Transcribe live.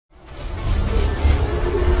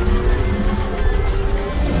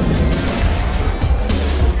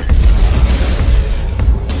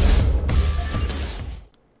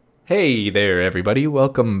Hey there, everybody.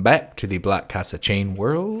 Welcome back to the BlockCasa chain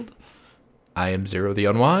world. I am Zero the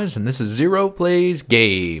Unwise, and this is Zero Plays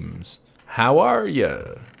Games. How are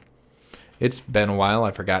ya? It's been a while.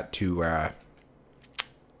 I forgot to,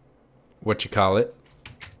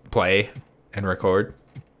 play and record.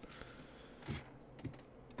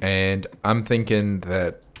 And I'm thinking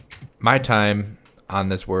that my time on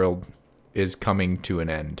this world is coming to an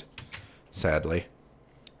end, sadly.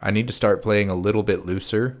 I need to start playing a little bit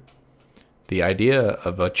looser. The idea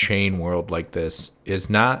of a chain world like this is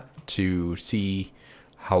not to see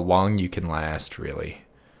how long you can last, really.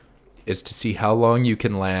 It's to see how long you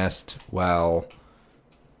can last while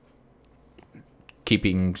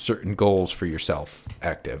keeping certain goals for yourself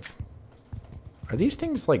active. Are these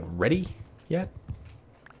things, like, ready yet?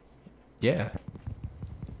 Yeah.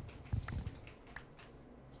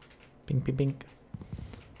 Bing, bing, bing.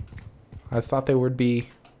 I thought they would be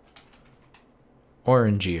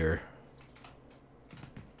orangier.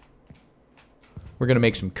 We're going to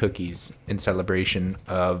make some cookies in celebration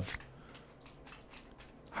of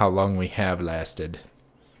how long we have lasted.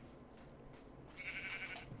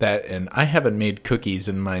 That, and I haven't made cookies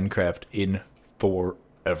in Minecraft in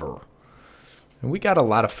forever. And we got a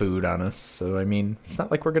lot of food on us, so I mean, it's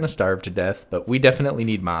not like we're going to starve to death, but we definitely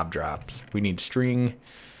need mob drops. We need string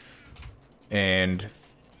and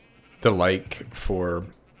the like for,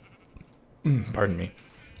 pardon me.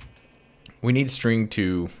 We need string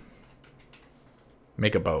to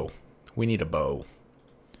make a bow. We need a bow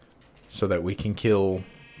so that we can kill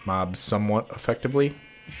mobs somewhat effectively.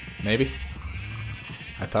 Maybe.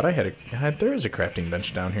 I thought I had there is a crafting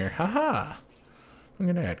bench down here. Haha. I'm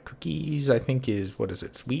gonna add cookies. I think is, what is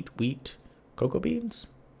it? Sweet wheat cocoa beans?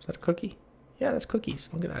 Is that a cookie? Yeah, that's cookies.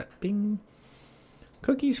 Look at that. Bing.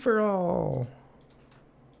 Cookies for all.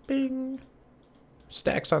 Bing.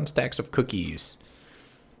 Stacks on stacks of cookies.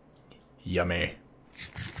 Yummy.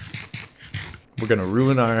 We're gonna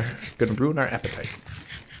ruin our appetite.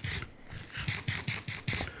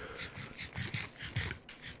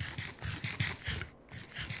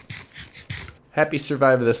 Happy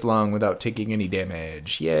survived this long without taking any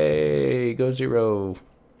damage. Yay! Go Zero.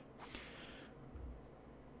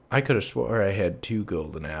 I could have swore I had 2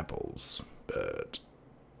 golden apples, but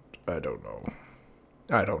I don't know.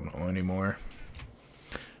 I don't know anymore.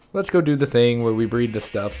 Let's go do the thing where we breed the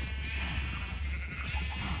stuff.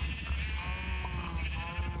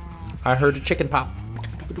 I heard a chicken pop.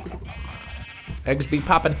 Eggs be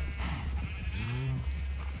popping.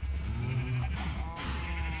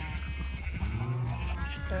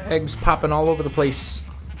 Eggs popping all over the place.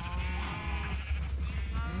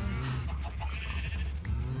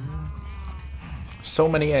 So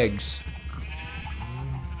many eggs.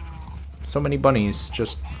 So many bunnies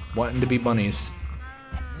just wanting to be bunnies.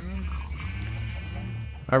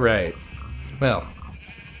 Alright. Well.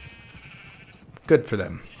 Good for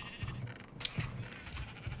them.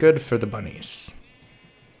 Good for the bunnies.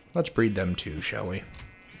 Let's breed them too, shall we?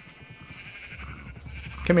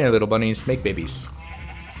 Come here, little bunnies. Make babies.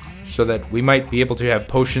 So that we might be able to have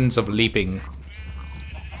potions of leaping.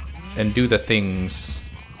 And do the things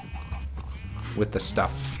with the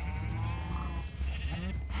stuff.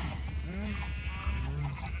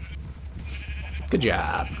 Good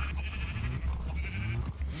job.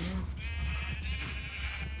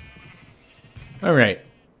 Alright.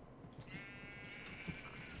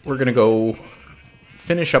 We're gonna go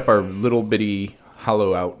finish up our little bitty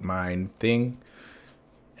hollow out mine thing.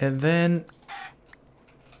 And then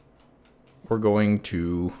we're going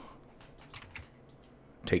to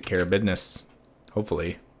take care of business.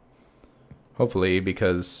 Hopefully. Hopefully,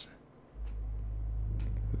 because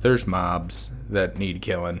there's mobs that need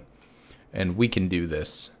killing. And we can do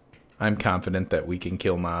this. I'm confident that we can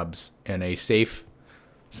kill mobs in a safe,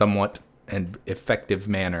 somewhat, and effective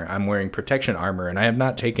manner. I'm wearing protection armor, and I have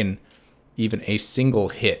not taken even a single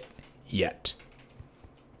hit yet.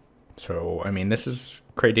 So, I mean, this is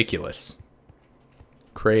cradiculous.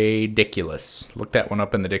 Cradiculous. Look that one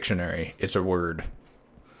up in the dictionary. It's a word.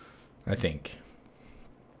 I think.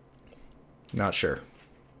 Not sure.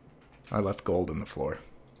 I left gold in the floor.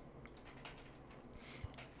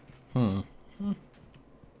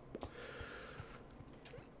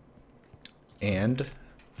 And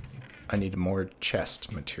I need more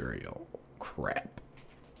chest material. Crap.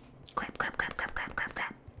 Crap, crap, crap, crap, crap, crap,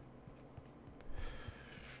 crap.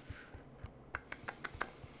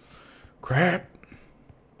 Crap.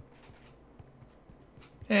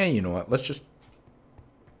 You know what? Let's just...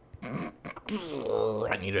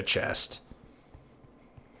 I need a chest.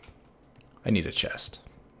 I need a chest.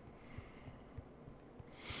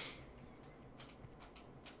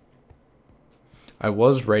 I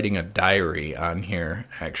was writing a diary on here,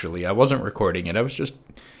 actually. I wasn't recording it. I was just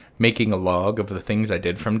making a log of the things I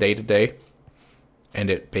did from day to day.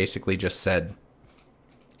 And it basically just said,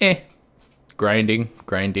 grinding,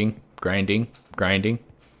 grinding, grinding, grinding.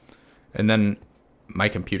 And then my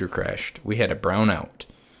computer crashed. We had a brownout.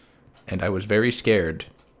 And I was very scared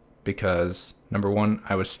because, number one,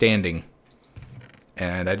 I was standing.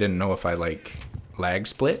 And I didn't know if I, like, lag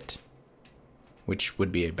split, which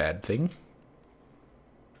would be a bad thing.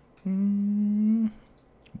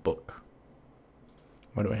 Book.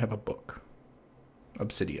 Why do I have a book?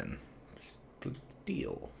 Obsidian.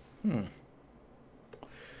 Steel. A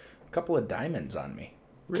couple of diamonds on me.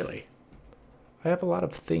 Really? I have a lot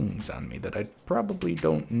of things on me that I probably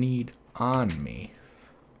don't need on me.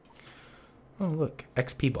 Oh, look.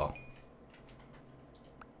 XP ball.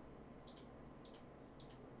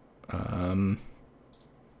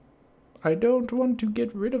 I don't want to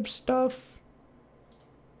get rid of stuff.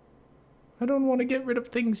 I don't want to get rid of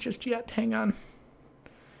things just yet. Hang on.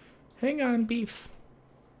 Hang on, beef.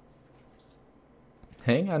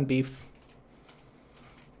 Hang on, beef.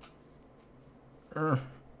 Oh,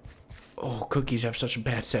 cookies have such a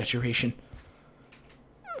bad saturation.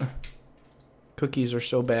 Cookies are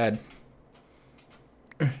so bad.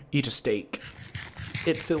 Eat a steak.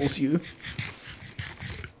 It fills you.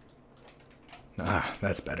 Ah,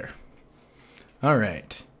 that's better. All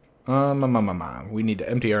right. We need to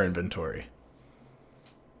empty our inventory.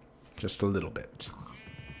 Just a little bit.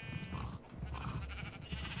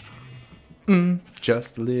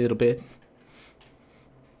 Just a little bit.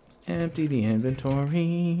 Empty the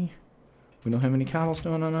inventory. We don't have any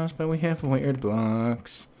cobblestone on us, but we have weird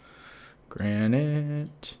blocks.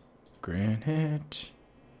 Granite. Granite.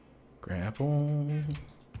 Gravel.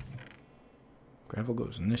 Gravel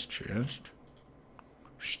goes in this chest.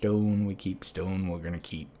 Stone, we keep. Stone, we're going to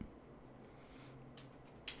keep.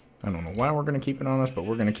 I don't know why we're going to keep it on us, but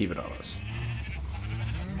we're going to keep it on us.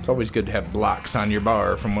 It's always good to have blocks on your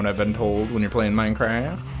bar, from what I've been told when you're playing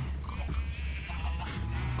Minecraft.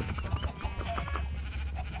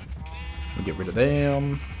 We'll get rid of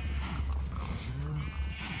them.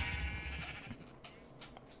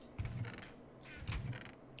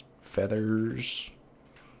 Feathers.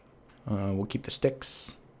 We'll keep the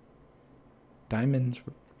sticks. Diamonds.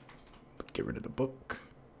 Get rid of the book.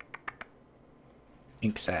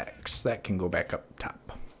 Ink sacks. That can go back up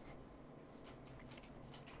top.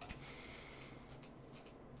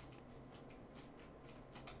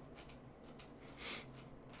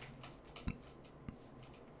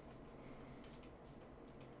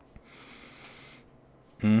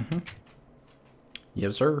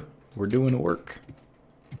 Yes, sir. We're doing the work.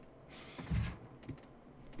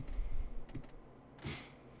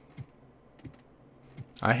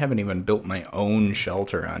 I haven't even built my own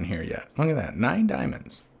shelter on here yet. Look at that. 9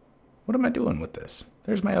 diamonds. What am I doing with this?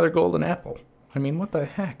 There's my other golden apple. I mean, what the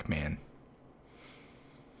heck, man?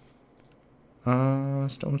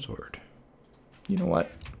 Stone sword. You know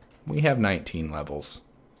what? We have 19 levels.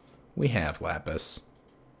 We have lapis.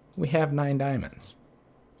 We have 9 diamonds.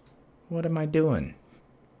 What am I doing?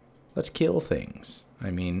 Let's kill things.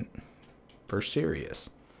 I mean, for serious.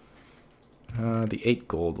 The 8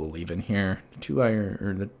 gold we'll leave in here. 2 iron,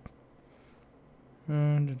 or the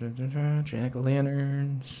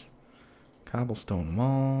jack-o'-lanterns. Cobblestone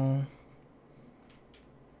wall.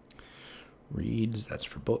 Reeds, that's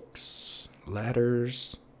for books.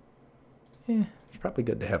 Ladders. It's probably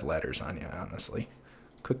good to have ladders on you, honestly.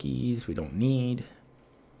 Cookies, we don't need.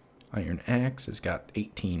 Iron axe has got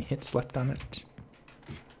 18 hits left on it.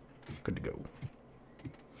 Good to go.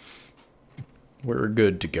 We're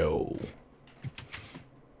good to go.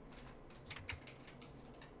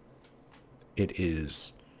 It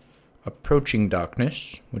is approaching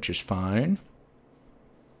darkness, which is fine.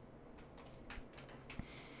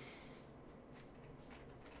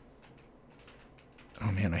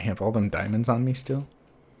 Oh man, I have all them diamonds on me still?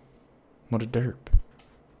 What a derp.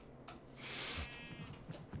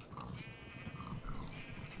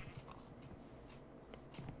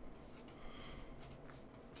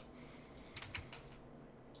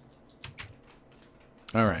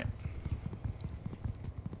 All right.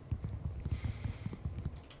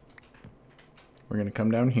 We're going to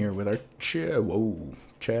come down here with our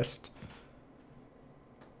chest.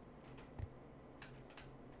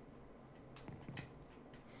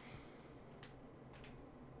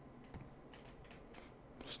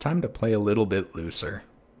 It's time to play a little bit looser.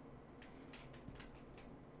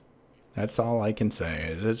 That's all I can say.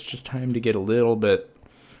 Is it's just time to get a little bit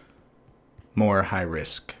more high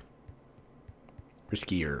risk.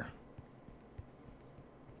 Riskier.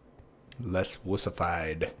 Less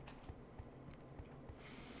wussified.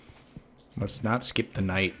 Let's not skip the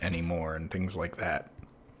night anymore and things like that.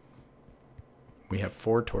 We have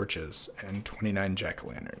 4 torches and 29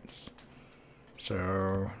 jack-o'-lanterns.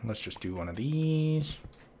 So let's just do one of these.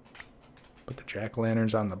 Put the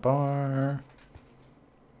jack-o'-lanterns on the bar.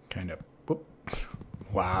 Kind of, whoop.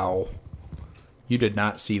 Wow. You did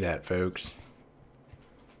not see that, folks.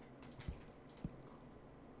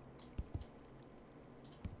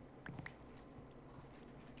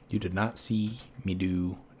 You did not see me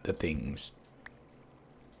do the things.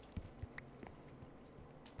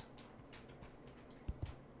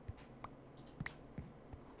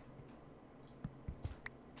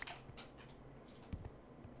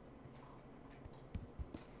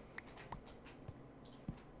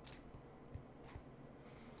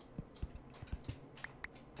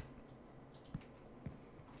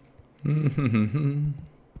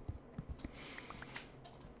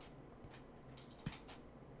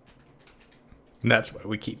 That's why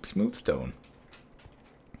we keep smooth stone.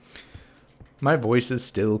 My voice is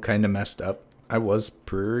still kind of messed up. I was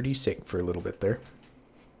pretty sick for a little bit there.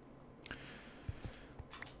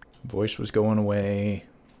 Voice was going away.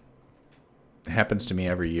 It happens to me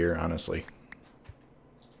every year, honestly.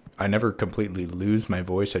 I never completely lose my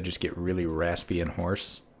voice. I just get really raspy and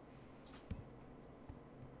hoarse.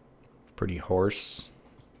 Pretty hoarse.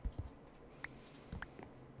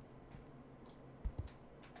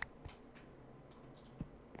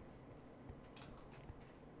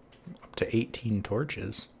 Up to 18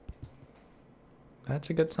 torches.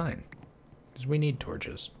 That's a good sign. Because we need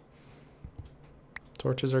torches.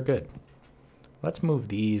 Torches are good. Let's move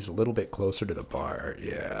these a little bit closer to the bar.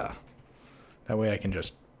 Yeah. That way I can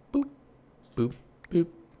just boop, boop, boop.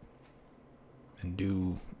 And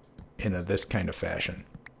do in this kind of fashion.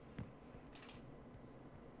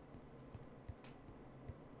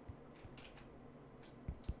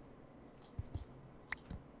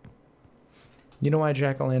 You know why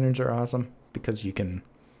jack-o'-lanterns are awesome? Because you can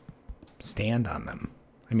stand on them.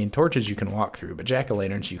 I mean, torches you can walk through, but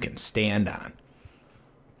jack-o'-lanterns you can stand on.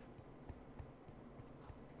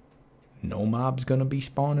 No mob's gonna be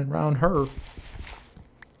spawning around her.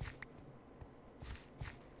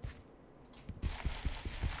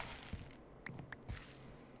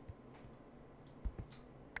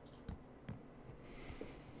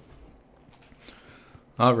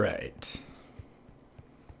 All right.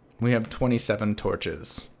 We have 27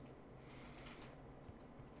 torches.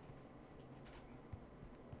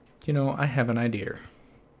 You know, I have an idea.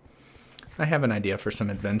 I have an idea for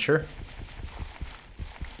some adventure.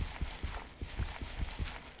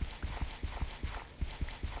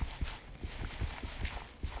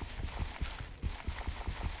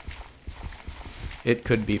 It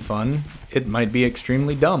could be fun. It might be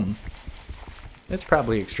extremely dumb. It's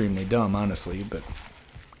probably extremely dumb, honestly, but...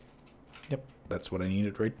 Yep, that's what I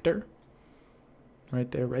needed right there. Right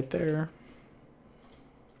there, right there.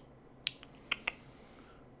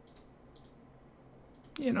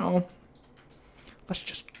 You know, let's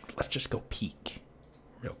just go peek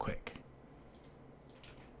real quick.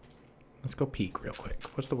 Let's go peek real quick.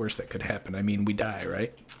 What's the worst that could happen? I mean, we die,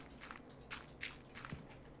 right?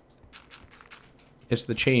 It's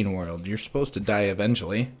the chain world. You're supposed to die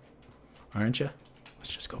eventually, aren't you?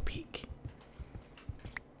 Let's just go peek.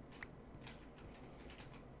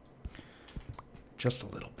 Just a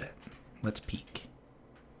little bit. Let's peek.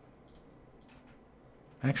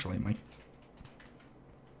 Actually,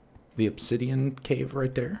 the obsidian cave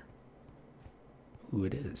right there. Ooh,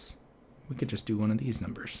 it is. We could just do one of these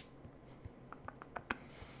numbers.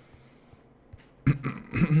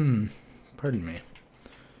 Pardon me.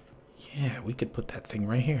 Yeah, we could put that thing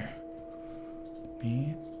right here.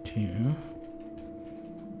 B2,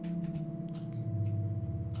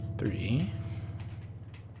 3.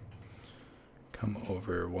 Come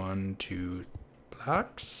over 1, 2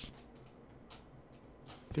 blocks.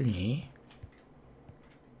 3.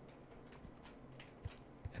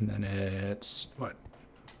 And then it's, what?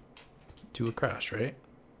 2 across, right?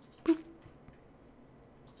 Boop.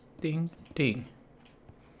 Ding, ding.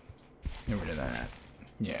 Get rid of that.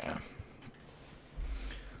 Yeah.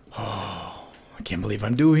 Oh, I can't believe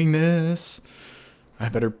I'm doing this. I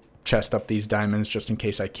better chest up these diamonds just in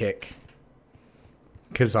case I kick.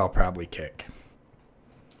 Because I'll probably kick.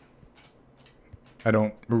 I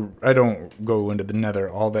don't go into the nether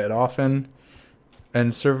all that often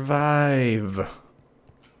and survive.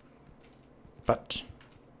 But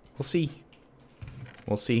we'll see.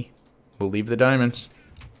 We'll see. We'll leave the diamonds.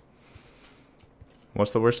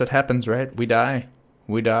 What's the worst that happens, right? We die.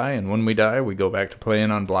 We die, and when we die, we go back to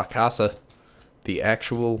playing on BlockCasa. The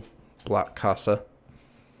actual BlockCasa.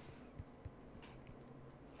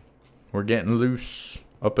 We're getting loose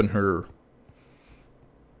up in her.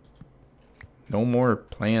 No more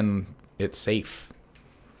playing it safe.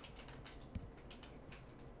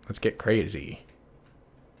 Let's get crazy.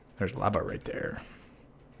 There's lava right there.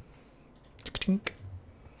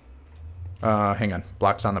 Hang on.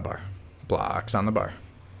 Blocks on the bar. Blocks on the bar.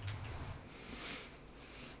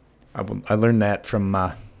 I learned that from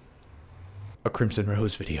a Crimson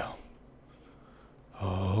Rose video.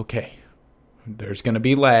 Okay. There's going to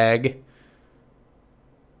be lag.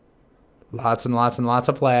 Lots and lots and lots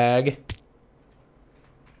of lag.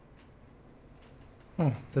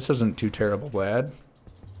 Oh, this isn't too terrible bad.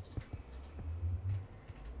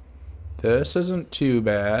 This isn't too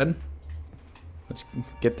bad. Let's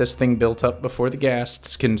get this thing built up before the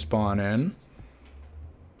ghasts can spawn in.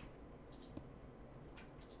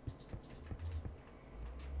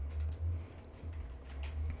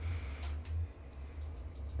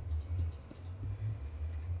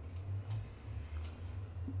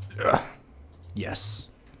 Ugh. Yes.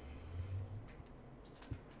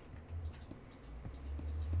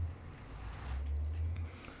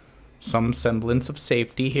 Some semblance of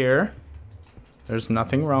safety here. There's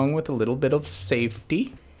nothing wrong with a little bit of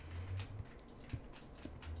safety.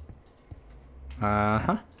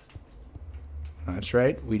 Uh-huh. That's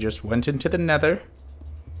right. We just went into the nether.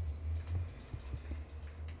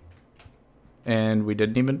 And we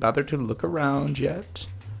didn't even bother to look around yet.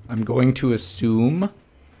 I'm going to assume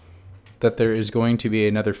that there is going to be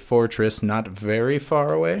another fortress not very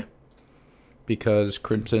far away. Because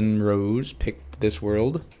Crimson Rose picked this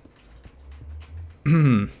world.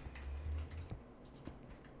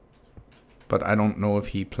 But I don't know if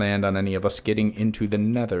he planned on any of us getting into the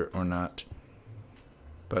nether or not.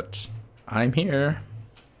 But I'm here.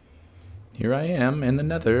 Here I am in the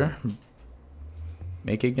nether.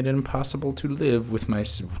 Making it impossible to live with my...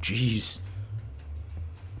 Jeez.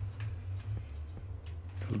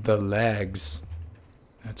 The lags.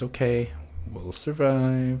 That's okay. We'll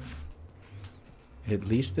survive. At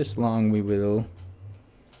least this long we will.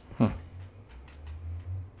 Huh.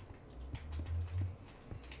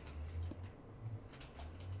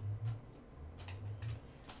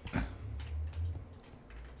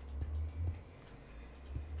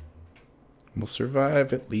 We'll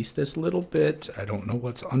survive at least this little bit. I don't know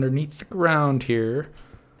what's underneath the ground here.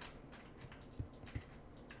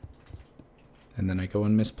 And then I go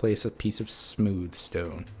and misplace a piece of smooth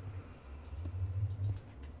stone.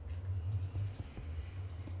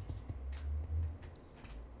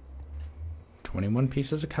 "21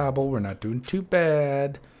 pieces of cobble. We're not doing too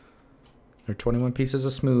bad. Or 21 pieces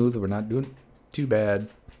of smooth. We're not doing too bad.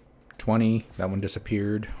 20. That one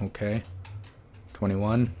disappeared. Okay.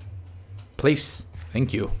 21. Place.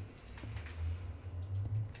 Thank you.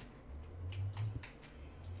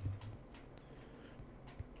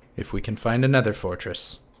 If we can find another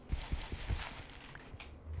fortress,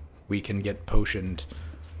 we can get potioned.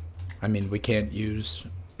 I mean, we can't use...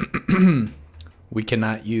 we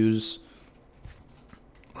cannot use,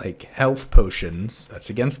 like, health potions. That's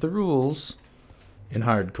against the rules in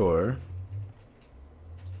hardcore.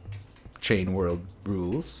 Chain world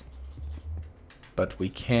rules. But we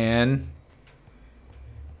can...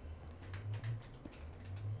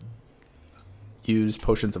 use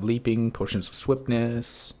potions of leaping, potions of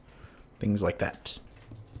swiftness, things like that.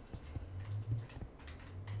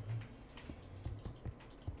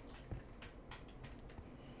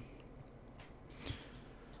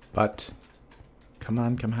 But, come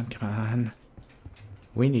on, come on, come on.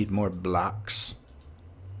 We need more blocks.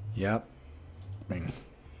 Yep. I mean,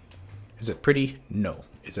 is it pretty? No.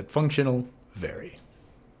 Is it functional? Very.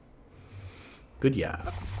 Good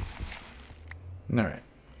job. Alright.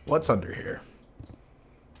 What's under here?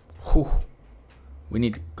 Whew. We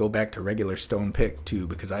need to go back to regular stone pick too,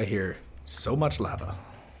 because I hear so much lava.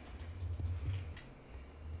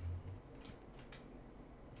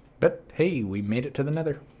 But hey, we made it to the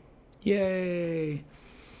nether. Yay!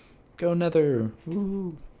 Go nether.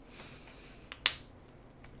 Woo!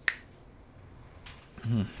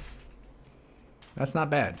 That's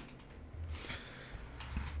not bad.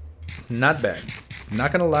 Not bad.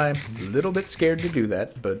 Not gonna lie, a little bit scared to do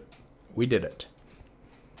that, but we did it.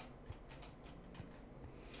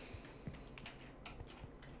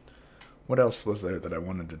 What else was there that I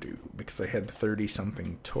wanted to do? Because I had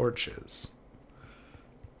 30-something torches.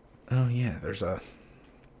 Oh yeah, there's a...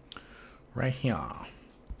 right here.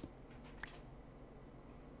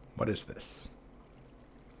 What is this?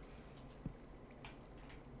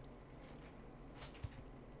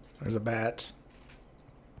 There's a bat.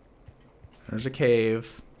 There's a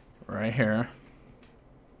cave right here.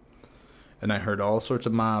 And I heard all sorts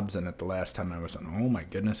of mobs in it the last time I was on. Oh my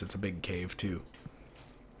goodness, it's a big cave too.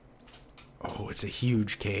 Oh, it's a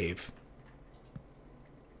huge cave.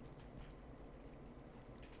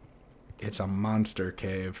 it's a monster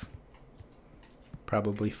cave.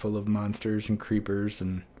 Probably full of monsters and creepers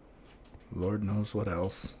and Lord knows what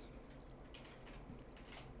else.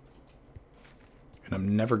 And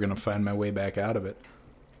I'm never going to find my way back out of it.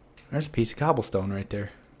 There's a piece of cobblestone right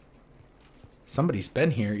there. Somebody's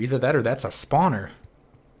been here. Either that or that's a spawner.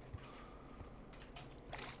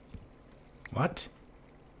 What?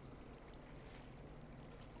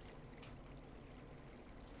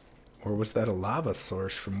 Or was that a lava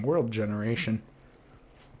source from World Generation?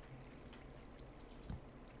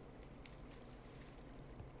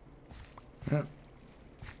 Yep.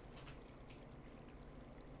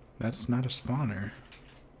 That's not a spawner.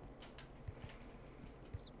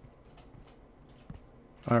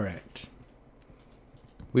 Alright.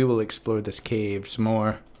 We will explore this cave some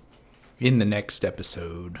more in the next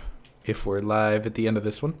episode. If we're live at the end of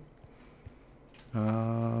this one.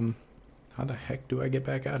 How the heck do I get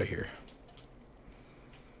back out of here?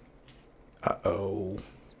 Uh-oh.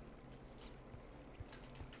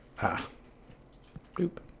 Ah.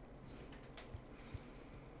 Oop.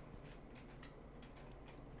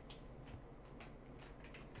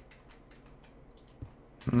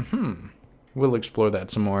 We'll explore that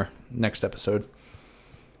some more next episode.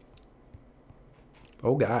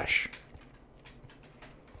 Oh gosh.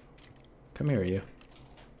 Come here, you.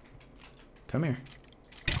 Come here.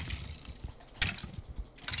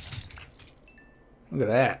 Look at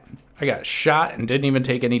that. I got shot and didn't even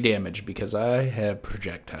take any damage because I have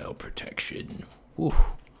projectile protection. Ooh.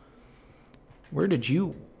 Where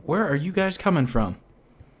are you guys coming from?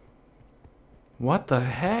 What the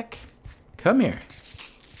heck? Come here.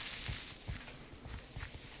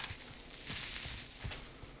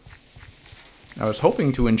 I was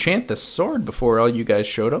hoping to enchant this sword before all you guys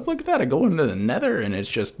showed up. Look at that. I go into the nether and it's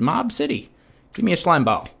just Mob City. Give me a slime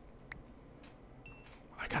ball.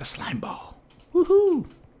 I got a slime ball. Woohoo.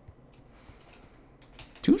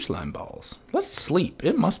 2 slime balls. Let's sleep.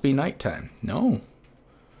 It must be nighttime. No.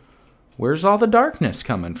 Where's all the darkness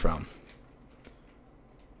coming from?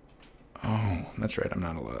 Oh, that's right. I'm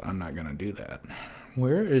not going to do that.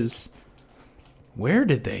 Where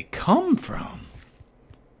did they come from?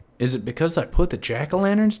 Is it because I put the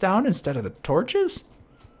jack-o'-lanterns down instead of the torches?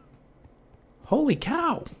 Holy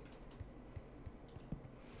cow.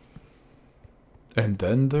 And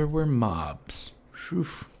then there were mobs. Whew.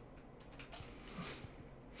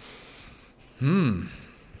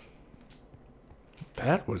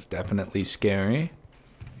 That was definitely scary.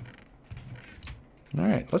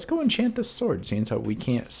 Alright, let's go enchant this sword, seeing how we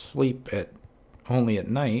can't sleep only at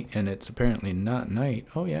night, and it's apparently not night.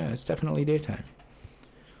 Oh yeah, it's definitely daytime.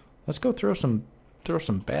 Let's go throw some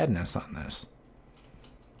badness on this.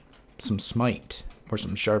 Some smite or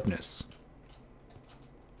some sharpness.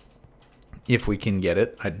 If we can get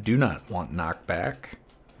it. I do not want knockback.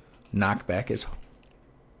 Knockback is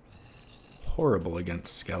horrible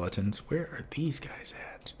against skeletons. Where are these guys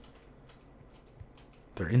at?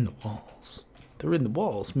 They're in the walls. They're in the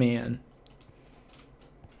walls, man.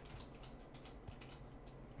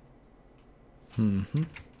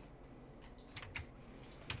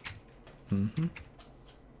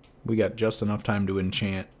 We got just enough time to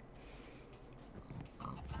enchant.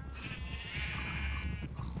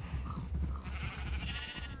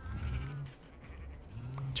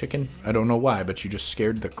 Chicken? I don't know why, but you just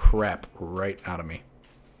scared the crap right out of me.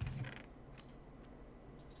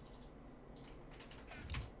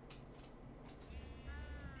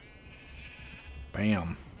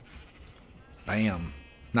 Bam. Bam.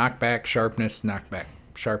 Knockback, sharpness, knockback,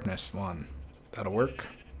 sharpness, 1. That'll work.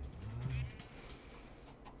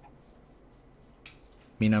 I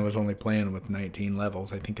mean, I was only playing with 19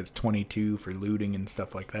 levels. I think it's 22 for looting and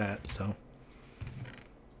stuff like that, so.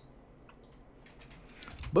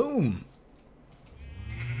 Boom!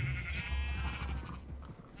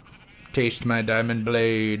 Taste my diamond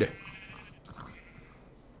blade.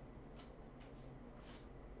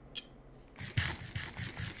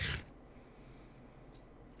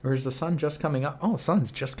 Or is the sun just coming up? Oh,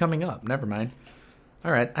 sun's just coming up. Never mind.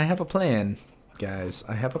 Alright, I have a plan, guys.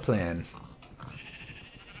 I have a plan.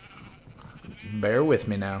 Bear with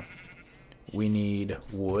me now. We need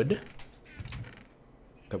wood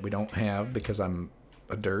that we don't have because I'm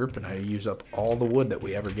a derp and I use up all the wood that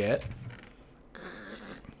we ever get.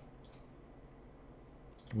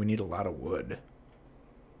 We need a lot of wood.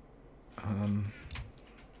 And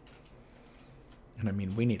I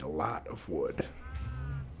mean, we need a lot of wood.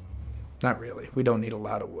 Not really. We don't need a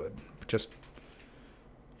lot of wood. Just,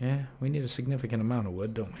 yeah, we need a significant amount of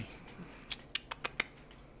wood, don't we?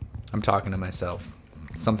 I'm talking to myself.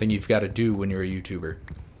 It's something you've got to do when you're a YouTuber.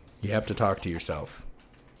 You have to talk to yourself.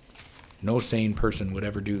 No sane person would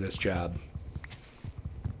ever do this job.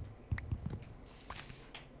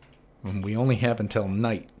 And we only have until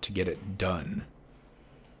night to get it done.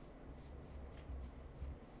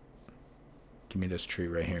 Give me this tree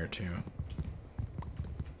right here, too.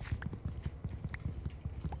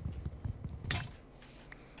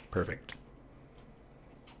 Perfect.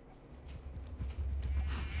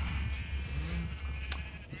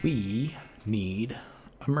 We need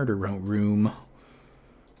a murder room.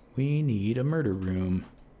 We need a murder room.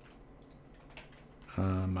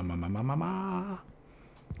 Yeah,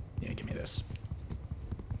 give me this.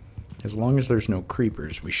 As long as there's no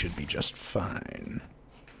creepers, we should be just fine.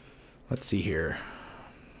 Let's see here.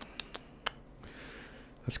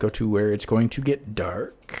 Let's go to where it's going to get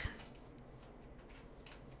dark.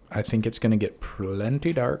 I think it's going to get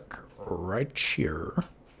plenty dark right here.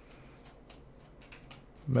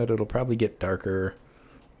 But it'll probably get darker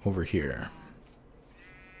over here.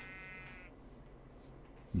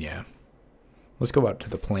 Yeah. Let's go out to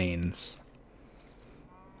the plains.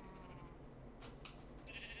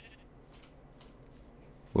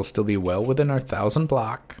 We'll still be well within our 1,000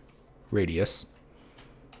 block radius.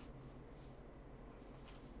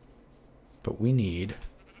 But we need...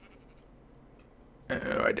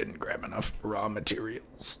 Oh, I didn't grab enough raw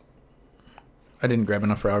materials.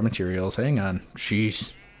 Hang on.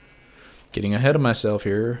 Jeez. Getting ahead of myself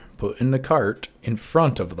here. Putting the cart in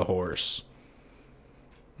front of the horse.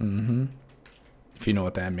 If you know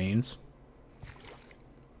what that means.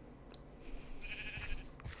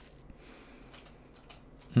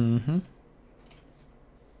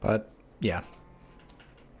 But, yeah.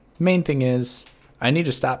 Main thing is, I need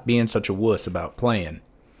to stop being such a wuss about playing.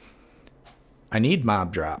 I need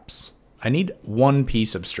mob drops. I need one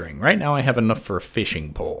piece of string. Right now I have enough for a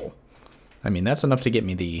fishing pole. I mean, that's enough to get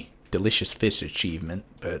me the delicious fish achievement,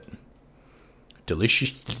 but...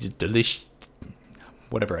 Delicious...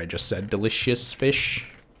 Whatever I just said. Delicious fish.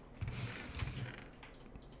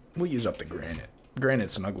 We'll use up the granite.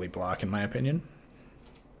 Granite's an ugly block, in my opinion.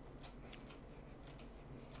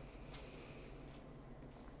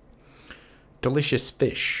 Delicious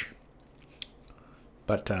fish.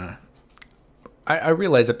 But, I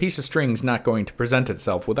realize a piece of string is not going to present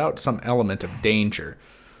itself without some element of danger.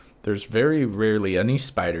 There's very rarely any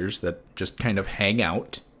spiders that just kind of hang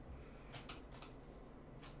out,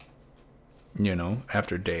 you know,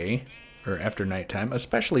 after day or after nighttime,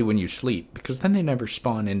 especially when you sleep, because then they never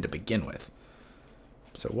spawn in to begin with.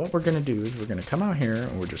 So what we're going to do is we're going to come out here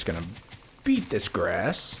and we're just going to beat this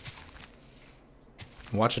grass.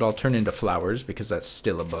 Watch it all turn into flowers, because that's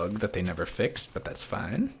still a bug that they never fixed, but that's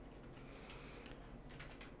fine.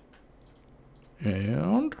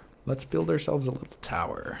 And let's build ourselves a little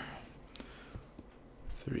tower.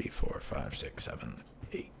 3, 4, 5, 6, 7,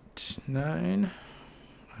 8, 9.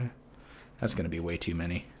 That's going to be way too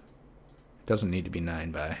many. Doesn't need to be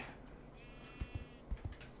 9 by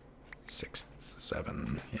 6,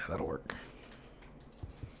 7. Yeah, that'll work.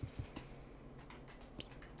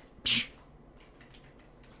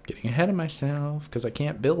 Getting ahead of myself because I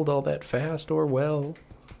can't build all that fast or well.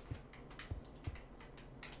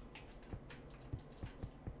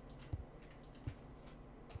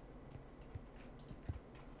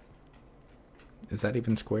 Is that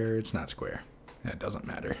even square? It's not square. That doesn't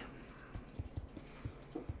matter.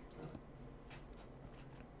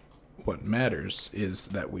 What matters is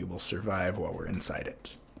that we will survive while we're inside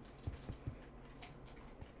it.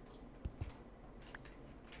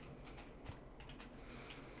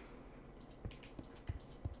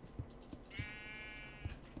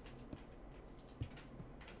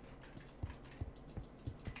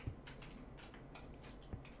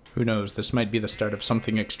 Who knows? This might be the start of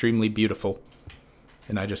something extremely beautiful,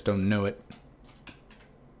 and I just don't know it.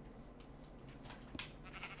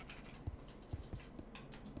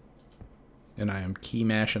 And I am key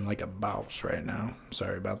mashing like a boss right now.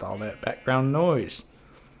 Sorry about all that background noise.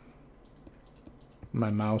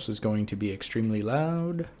 My mouse is going to be extremely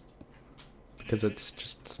loud because it's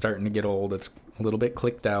just starting to get old. It's a little bit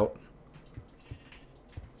clicked out,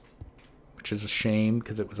 which is a shame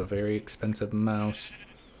because it was a very expensive mouse.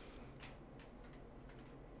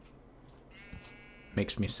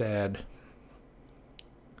 Makes me sad.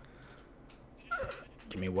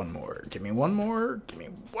 Give me one more. Give me one more. Give me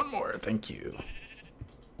one more. Thank you.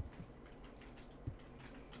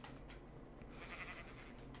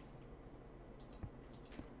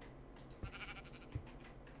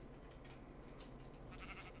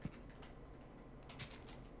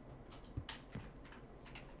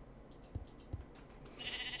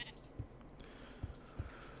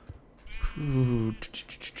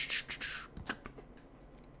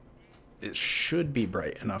 Ish. should be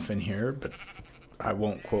bright enough in here, but I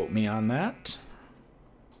won't quote me on that.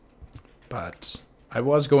 But I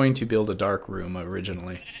was going to build a dark room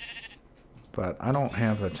originally, but I don't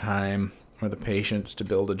have the time or the patience to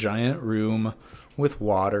build a giant room with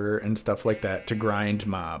water and stuff like that to grind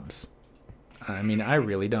mobs. I mean, I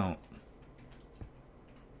really don't.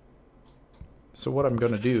 So what I'm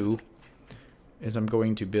going to do is I'm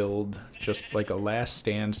going to build just like a Last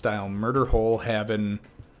Stand style murder hole having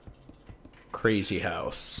crazy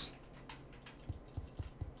house.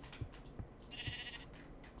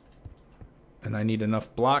 And I need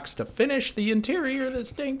enough blocks to finish the interior of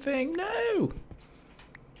this dang thing. No!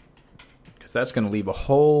 Because that's going to leave a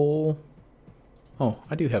hole. Oh,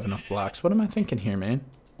 I do have enough blocks. What am I thinking here, man?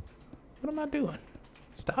 What am I doing?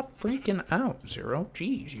 Stop freaking out, Zero.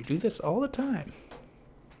 Jeez, you do this all the time.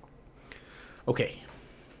 Okay.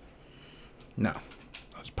 Now,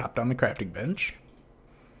 let's pop down the crafting bench.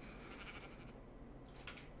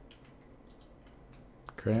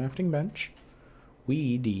 Crafting bench.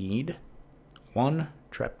 We need one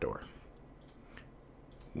trapdoor.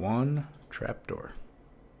 One trapdoor.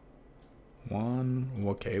 One.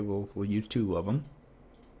 Okay, we'll use two of them.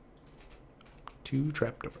 Two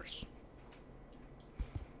trapdoors.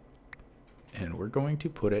 And we're going to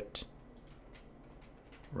put it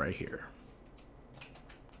right here.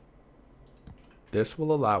 This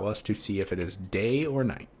will allow us to see if it is day or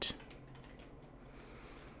night.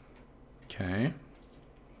 Okay.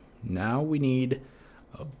 Now we need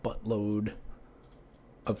a buttload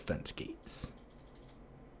of fence gates.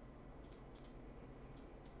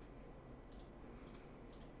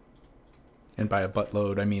 And by a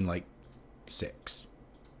buttload, I mean like 6.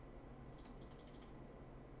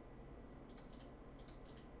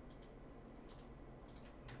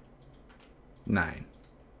 Nine.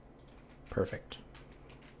 Perfect.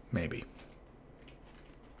 Maybe.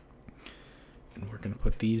 And we're going to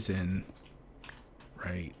put these in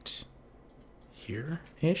right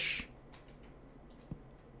here-ish.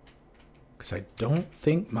 Because I don't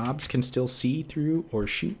think mobs can still see through or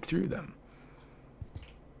shoot through them.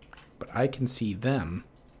 But I can see them,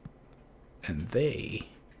 and they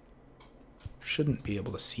shouldn't be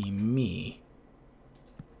able to see me.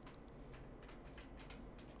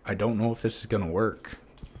 I don't know if this is going to work.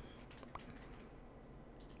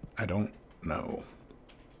 I don't know.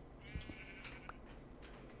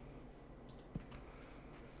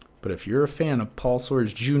 But if you're a fan of Paul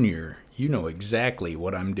Swords Jr., you know exactly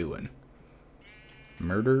what I'm doing.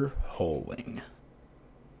 Murder holing.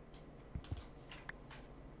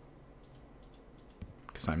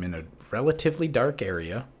 Because I'm in a relatively dark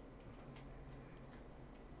area.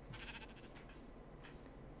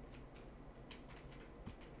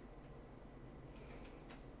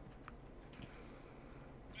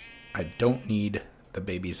 I don't need the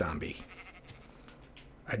baby zombie.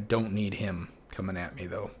 I don't need him coming at me,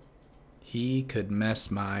 though. He could mess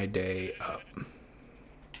my day up.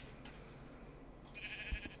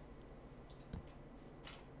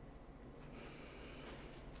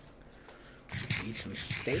 Let's eat some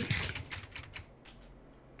steak.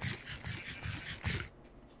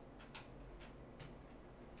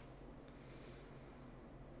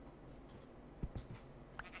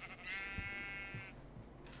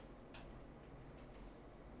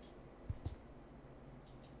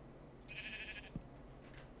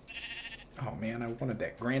 Oh man, I wanted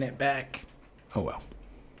that granite back. Oh well.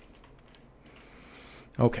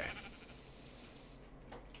 Okay.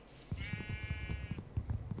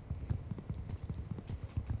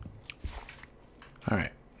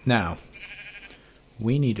 Alright, now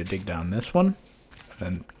we need to dig down this one.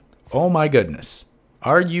 And oh my goodness.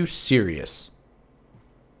 Are you serious?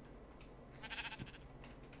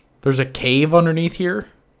 There's a cave underneath here?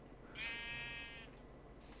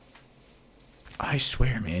 I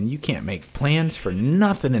swear, man, you can't make plans for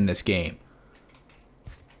nothing in this game.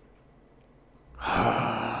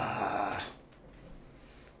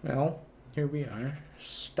 Well, here we are,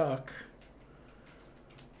 stuck.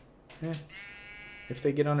 If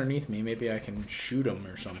they get underneath me, maybe I can shoot them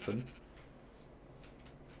or something.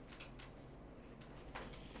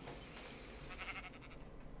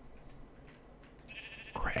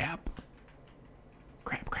 Crap.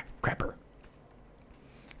 Crapper. Crapper.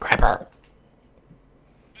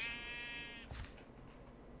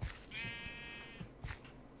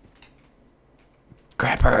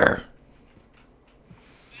 Crapper.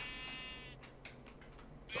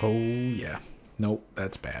 Oh, yeah. Nope,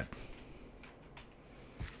 that's bad.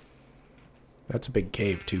 That's a big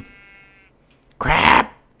cave, too.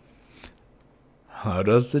 Crap! How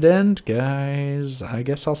does it end, guys? I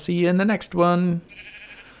guess I'll see you in the next one.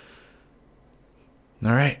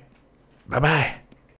 All right. Bye-bye.